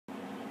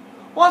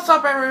What's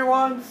up,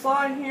 everyone?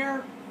 Sly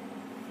here.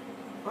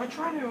 I'm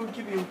trying to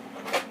give you,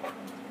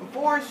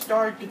 before I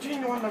start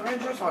continuing the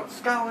adventures on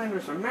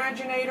Skylanders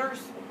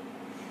Imaginators,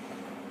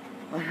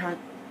 I had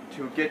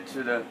to get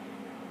to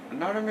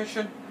another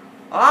mission.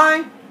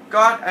 I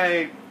have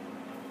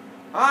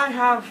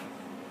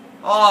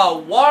a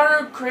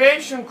water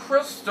creation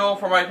crystal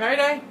for my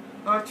payday.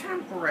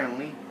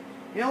 Temporarily.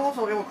 It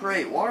will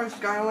create water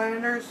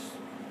Skylanders,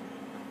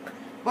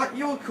 but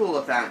you'll be cool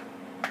with that.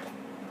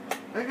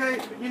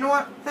 Okay, you know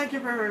what? Thank you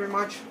very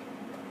much.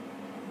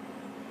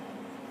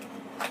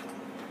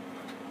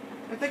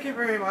 Thank you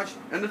very much.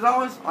 And as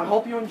always, I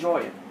hope you enjoy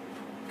it.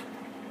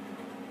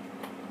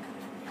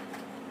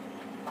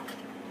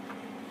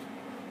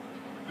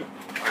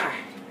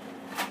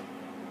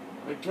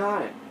 I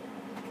got it.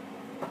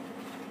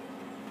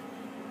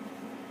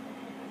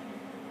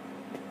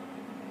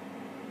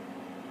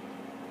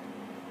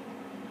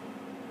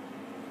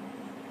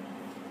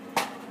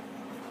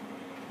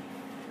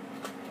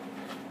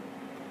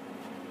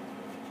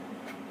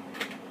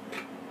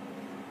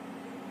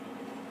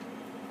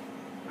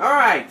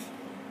 Alright.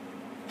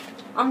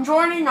 I'm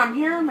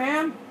here,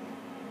 man.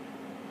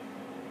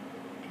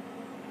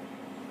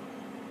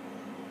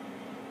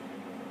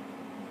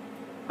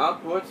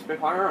 Output,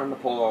 Spitfire on the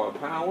polar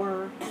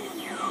power.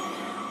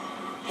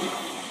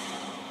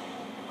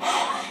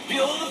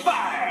 Feel the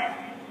fire!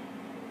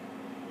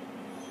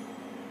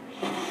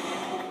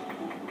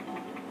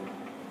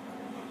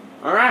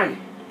 Alright.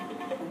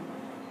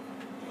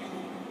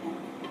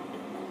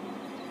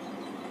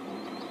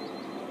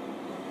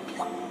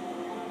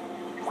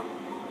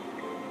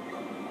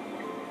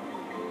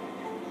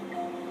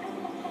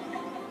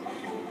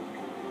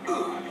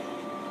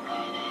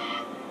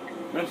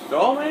 There's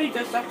so many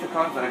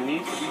Decepticons that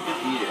need to be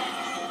defeated.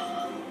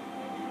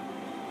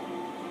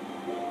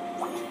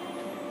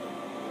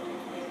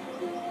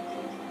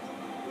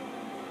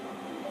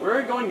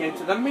 We're going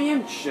into the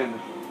mansion.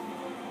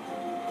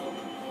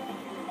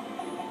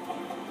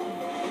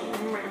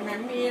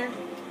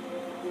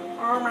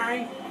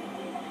 Alright.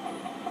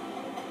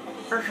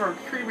 You're so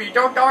creepy.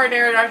 Don't go in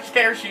there, that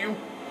scares you.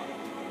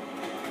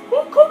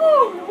 Oh, come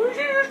on. We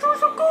should just do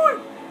some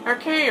good.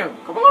 Okay,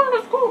 come on,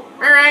 let's go.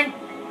 Alright.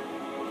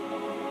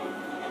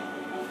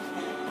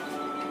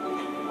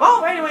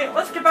 Well, anyway,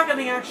 let's get back in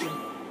the action.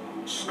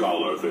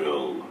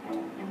 Scholarville.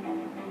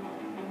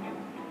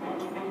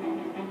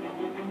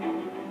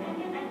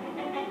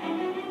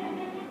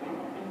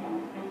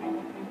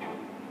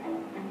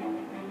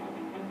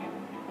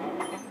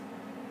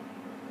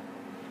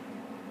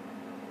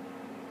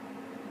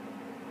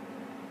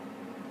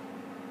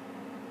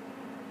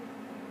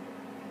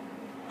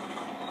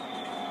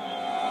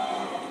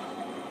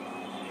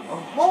 A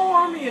whole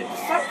army of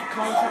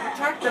Decepticons have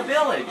attacked the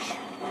village.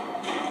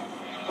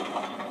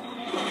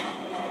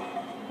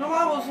 The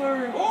levels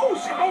are... Oh,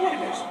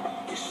 Skylanders!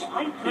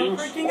 Despite being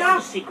freaking sworn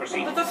out. to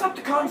secrecy, The I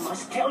Decepticons.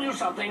 must tell you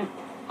something.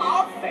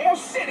 Our fair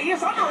city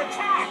is under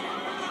attack!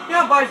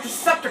 Yeah, by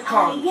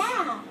Decepticons.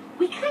 Yeah,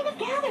 we kind of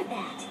gathered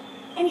that.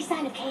 Any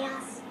sign of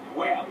chaos?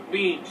 Well,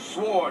 being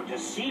sworn to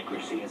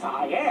secrecy as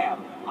I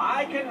am,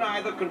 I can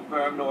neither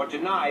confirm nor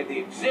deny the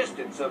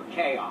existence of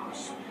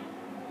chaos.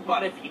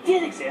 But if he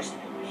did exist,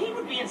 he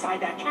would be inside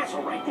that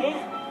castle right there.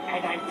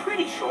 And I'm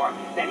pretty sure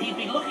that he'd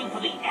be looking for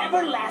the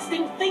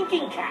everlasting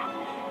thinking cap.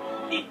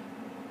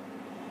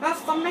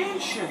 That's the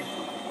mansion.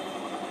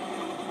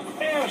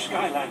 Air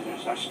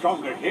Skylanders are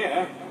stronger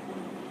here.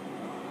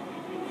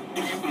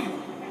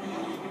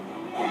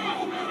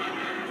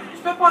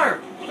 Spitfire,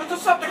 the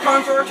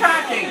Decepticons are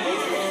attacking.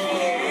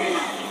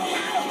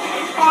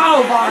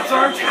 Autobots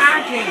are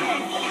attacking.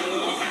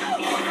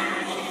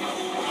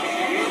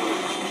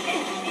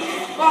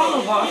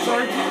 Autobots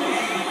are attacking.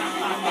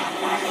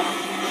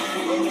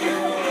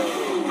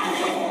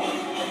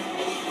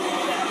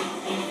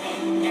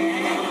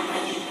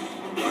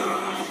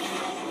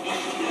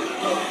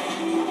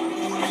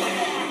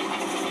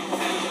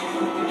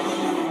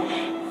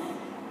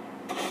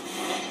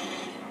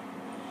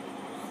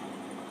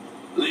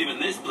 Leaving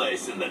this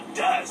place in the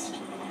dust.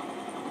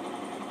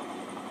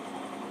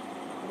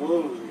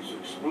 Whoa, these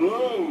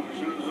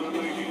explosions are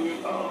making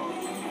it hard.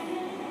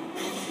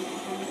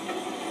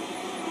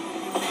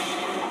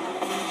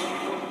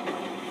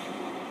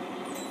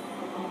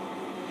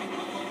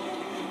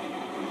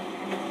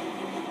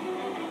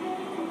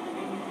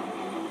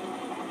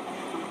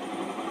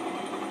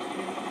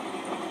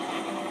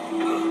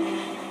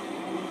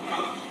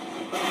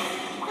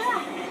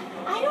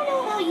 I don't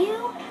know about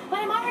you, but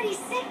I'm already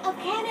sick of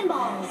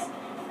cannonballs.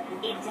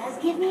 It does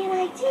give me an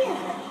idea.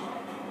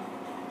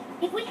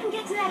 If we can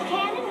get to that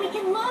cannon, we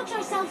can launch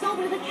ourselves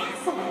over to the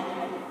castle.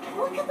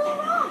 What could go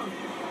wrong?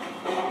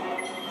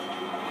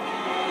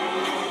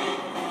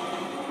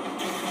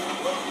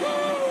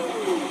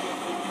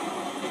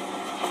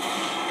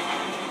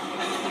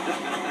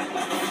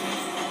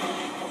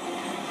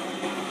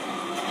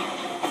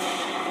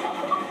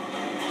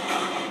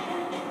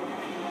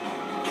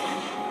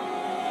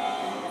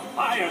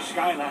 Fire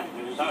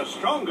Skylanders are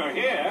stronger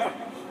here.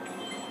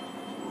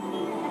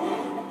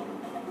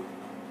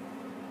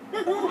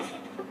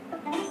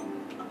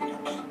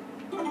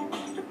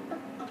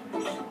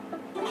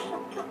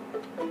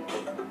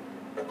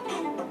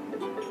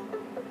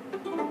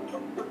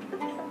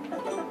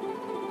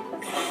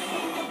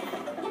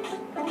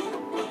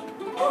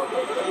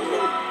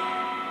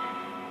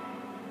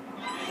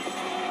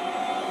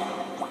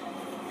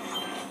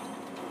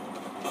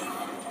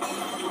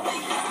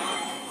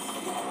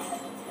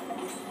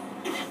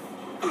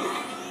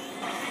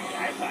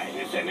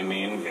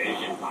 Enemy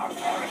invasion, partner.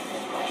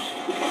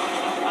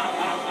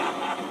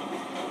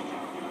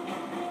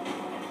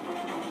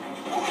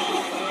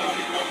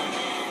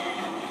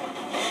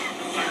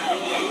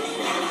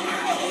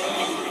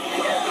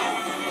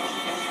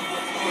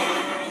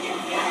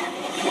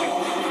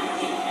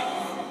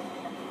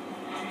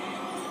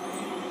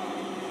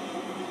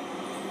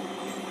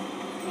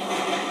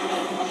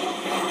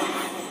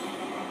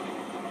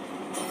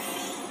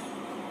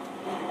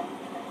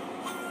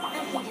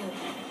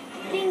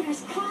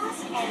 Fingers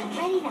crossed and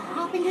ready to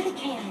hop into the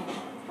cannon.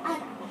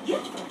 You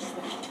first,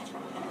 though.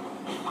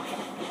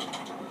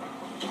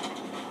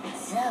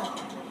 So,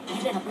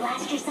 you gonna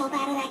blast yourself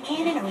out of that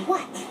cannon or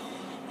what?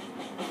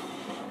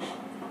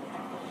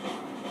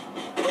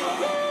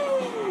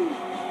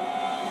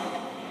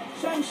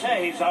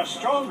 Senseis are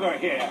stronger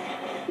here.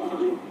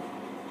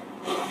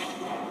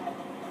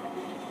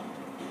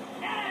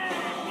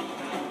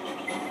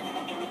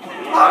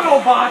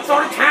 Autobots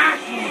are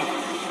attacking!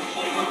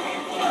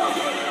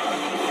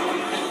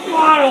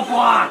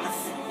 Autobots!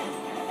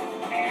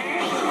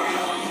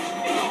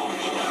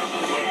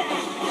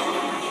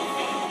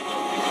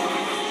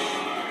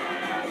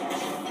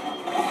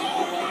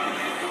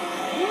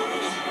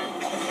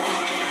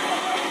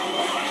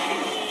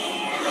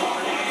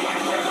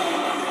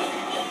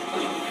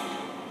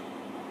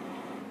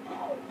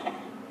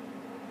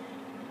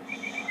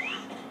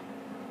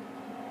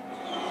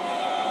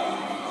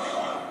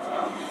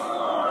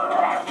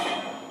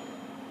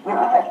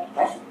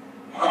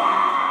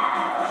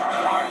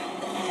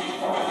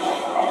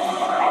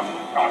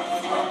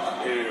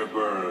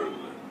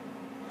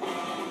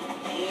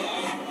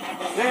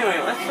 Anyway,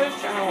 let's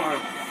switch our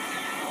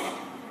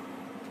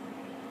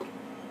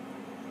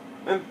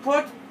and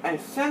put a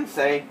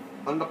sensei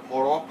on the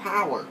portal of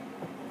power.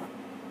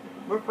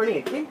 We're putting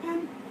a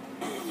kingpin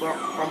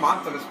from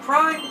Optimus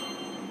Prime.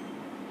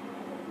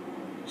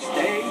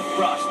 Stay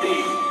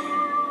frosty.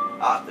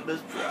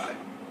 Optimus Prime.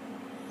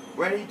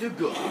 Ready to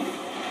go.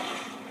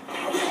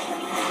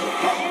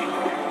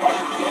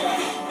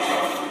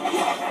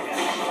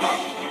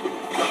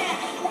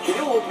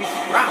 You will be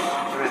scrapped,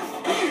 Optimus.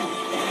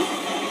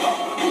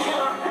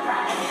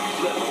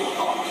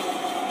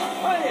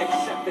 I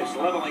accept this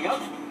leveling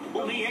up.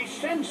 Only a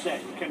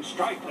sensei can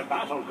strike the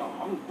battle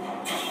gong.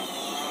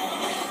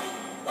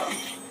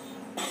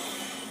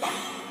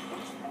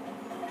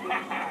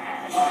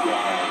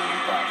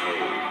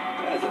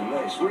 Has a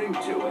nice ring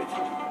to it.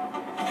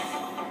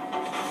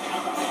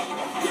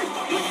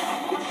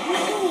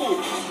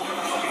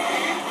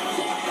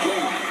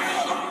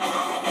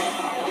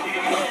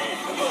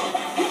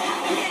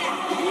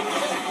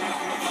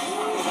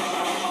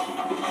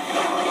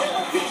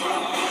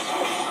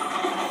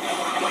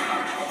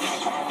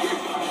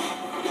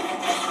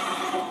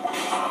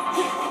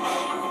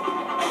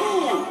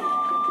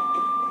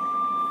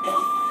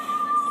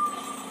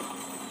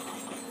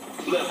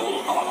 Level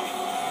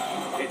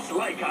up. It's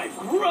like I've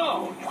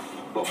grown.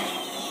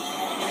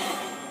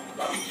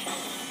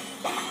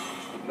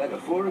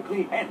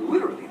 Metaphorically and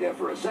literally there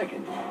for a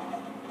second.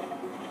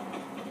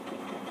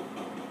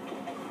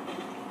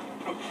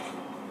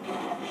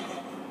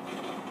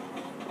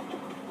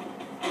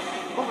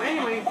 Oh,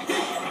 anyway.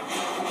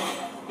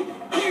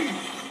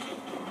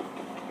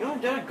 You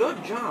did a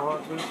good job,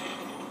 Optimus.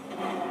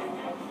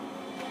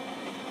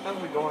 As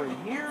we go in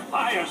here.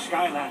 Fire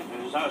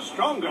Skylanders are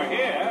stronger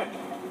here.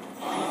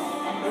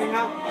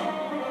 Anyhow.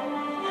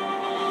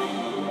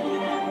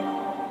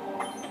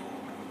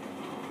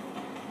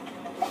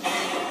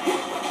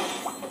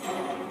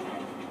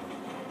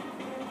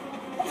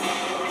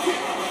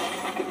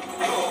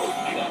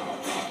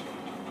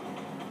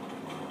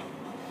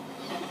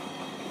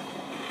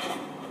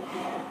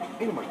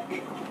 Anyway.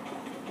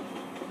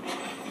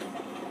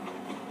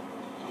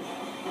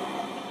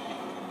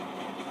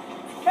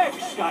 Heck,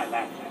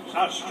 Skylanders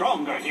are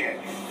stronger here.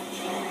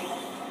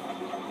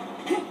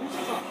 This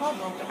is a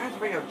puzzle to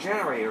activate a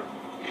generator.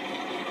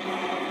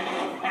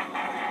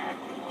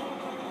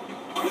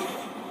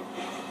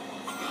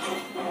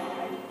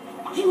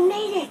 You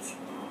made it!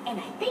 And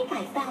I think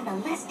I found a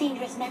less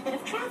dangerous method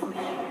of travel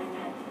here.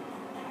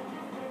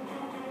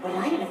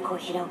 Provided, of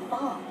course, you don't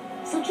fall.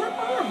 So jump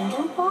on and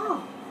don't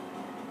fall.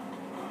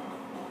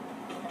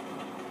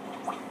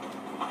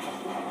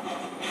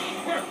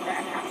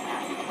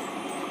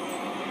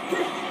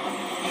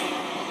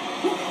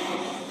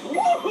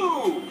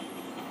 Woohoo!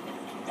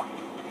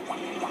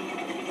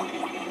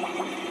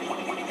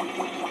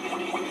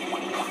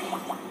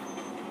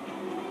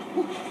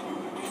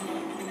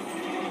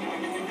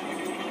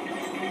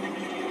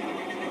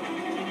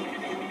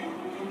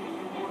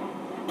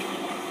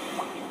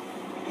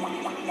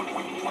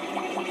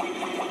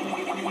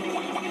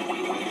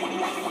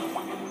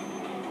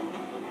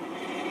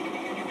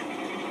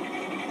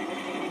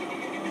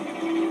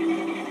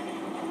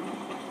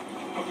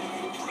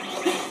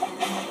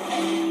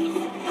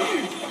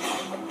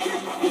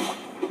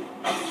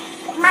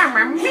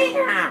 I'm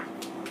here!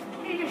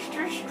 It is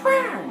too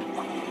strong!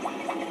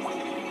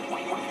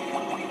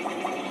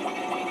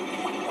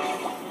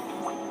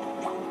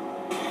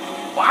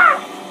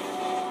 What?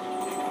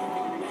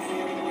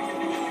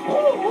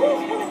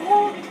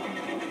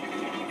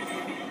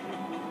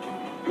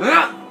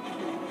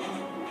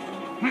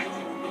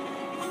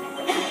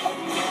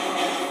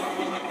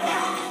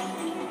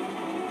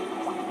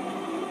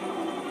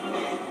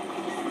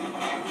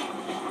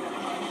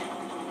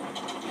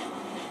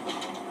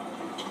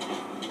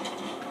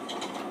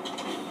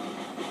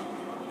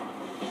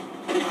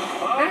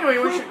 Anyway,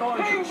 we should go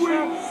into the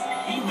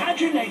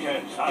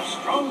Imaginators are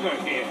stronger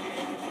here.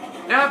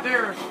 Now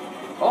there's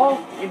all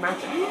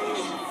imaginators.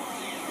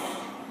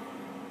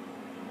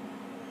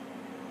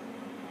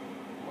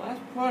 Let's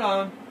put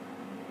on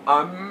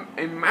an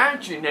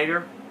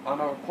imaginator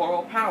on our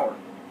coral power.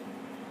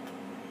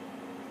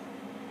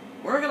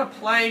 We're gonna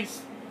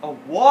place a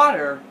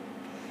water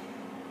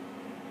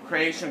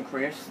creation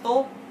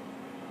crystal.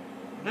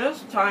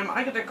 This time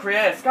I get to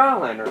create a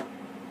Skylander.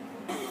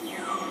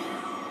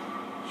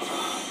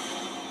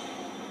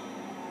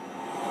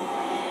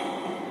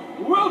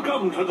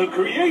 Welcome to the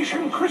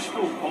Creation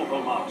Crystal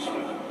Portal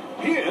Master.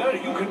 Here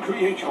you can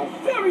create your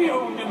very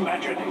own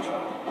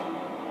Imaginator.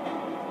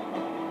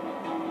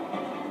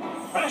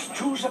 First,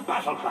 choose a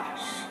battle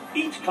class.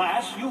 Each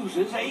class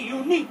uses a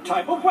unique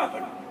type of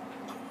weapon.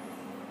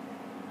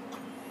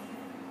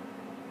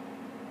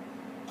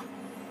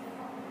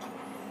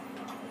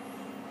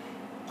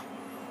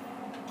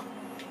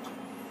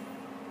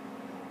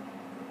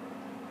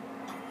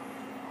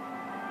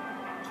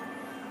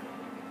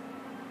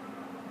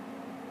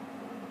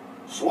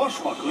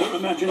 Swashbuckler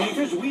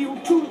Imaginators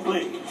wield two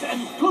blades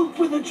and float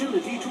with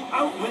agility to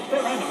outwit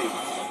their enemies.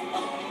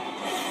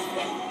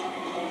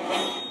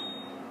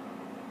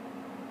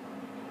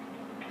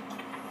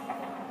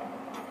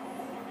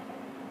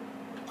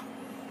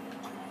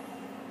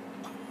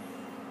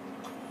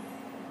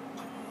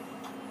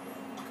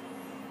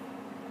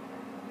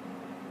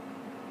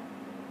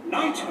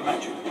 Knight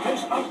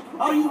Imaginators,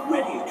 are you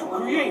ready to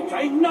create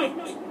a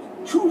knight?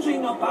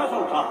 Choosing a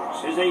battle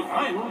class is a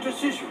final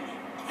decision.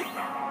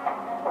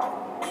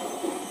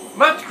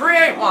 Let's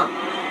create one!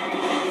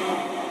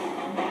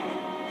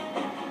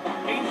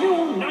 A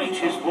new knight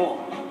is born.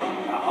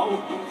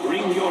 Now,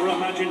 bring your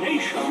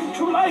imagination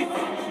to life.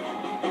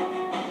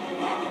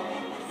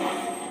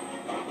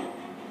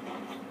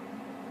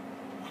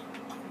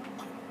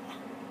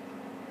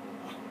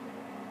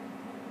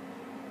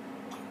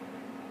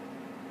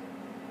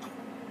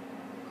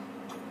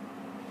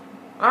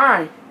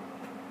 Alright.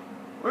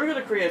 We're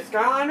gonna create a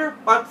Skylander,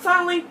 but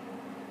suddenly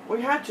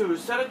we had to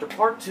set it to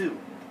part 2.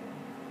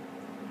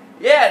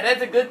 Yeah,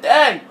 that's a good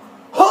thing.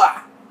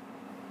 Huh!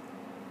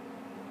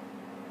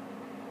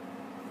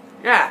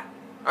 Yeah.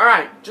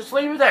 Alright, just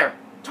leave it there.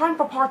 Time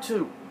for part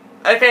 2.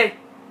 Okay,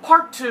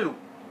 part 2.